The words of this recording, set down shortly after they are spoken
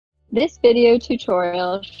This video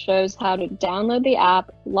tutorial shows how to download the app,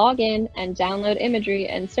 log in, and download imagery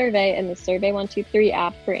and survey in the Survey123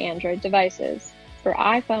 app for Android devices. For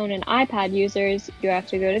iPhone and iPad users, you have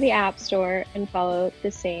to go to the App Store and follow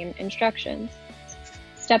the same instructions.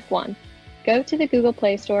 Step 1. Go to the Google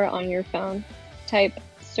Play Store on your phone. Type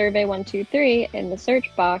Survey123 in the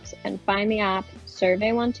search box and find the app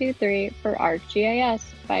Survey123 for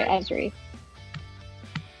ArcGIS by Esri.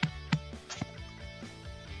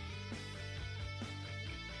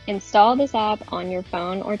 Install this app on your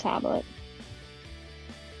phone or tablet.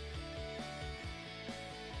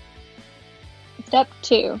 Step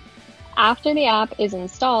 2. After the app is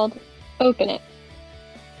installed, open it.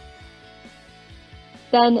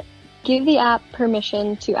 Then give the app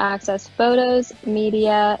permission to access photos,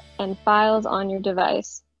 media, and files on your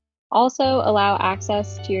device. Also allow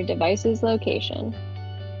access to your device's location.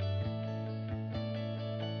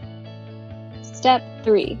 Step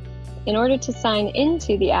 3. In order to sign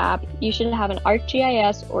into the app, you should have an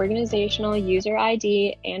ArcGIS organizational user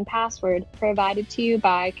ID and password provided to you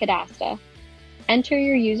by Cadasta. Enter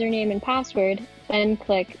your username and password, then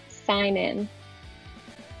click Sign In.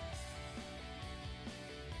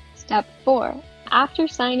 Step 4. After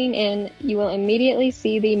signing in, you will immediately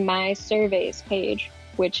see the My Surveys page,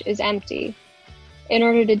 which is empty. In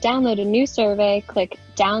order to download a new survey, click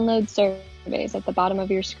Download Surveys at the bottom of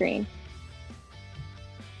your screen.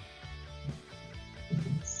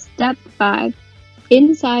 Step 5.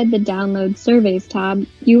 Inside the Download Surveys tab,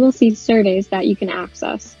 you will see surveys that you can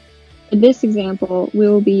access. For this example, we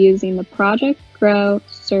will be using the Project Grow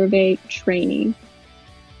Survey Training.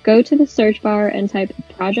 Go to the search bar and type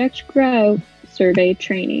Project Grow Survey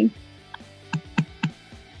Training.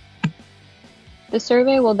 The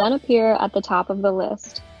survey will then appear at the top of the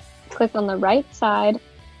list. Click on the right side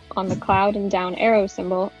on the cloud and down arrow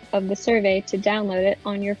symbol of the survey to download it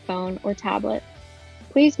on your phone or tablet.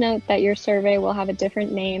 Please note that your survey will have a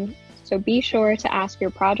different name, so be sure to ask your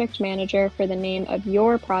project manager for the name of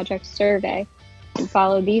your project survey and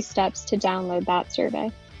follow these steps to download that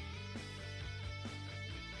survey.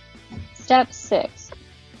 Step 6.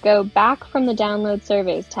 Go back from the Download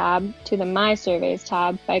Surveys tab to the My Surveys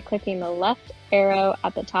tab by clicking the left arrow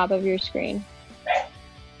at the top of your screen.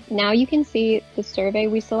 Now you can see the survey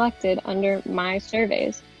we selected under My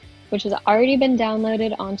Surveys, which has already been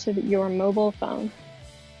downloaded onto your mobile phone.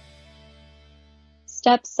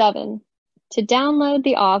 Step 7. To download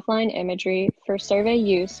the offline imagery for survey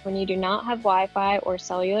use when you do not have Wi-Fi or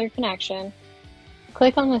cellular connection,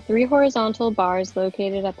 click on the 3 horizontal bars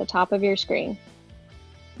located at the top of your screen.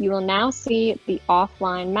 You will now see the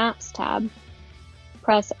Offline Maps tab.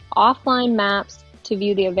 Press Offline Maps to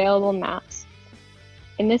view the available maps.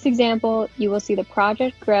 In this example, you will see the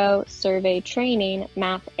Project Grow Survey Training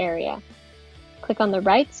map area. Click on the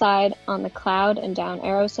right side on the cloud and down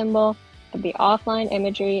arrow symbol of the offline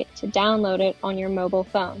imagery to download it on your mobile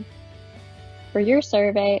phone. For your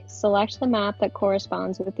survey, select the map that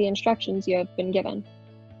corresponds with the instructions you have been given.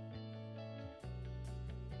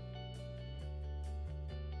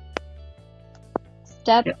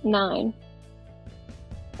 Step 9.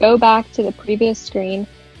 Go back to the previous screen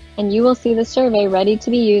and you will see the survey ready to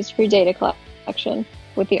be used for data collection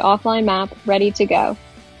with the offline map ready to go.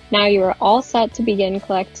 Now you are all set to begin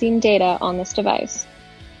collecting data on this device.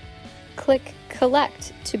 Click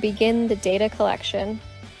Collect to begin the data collection.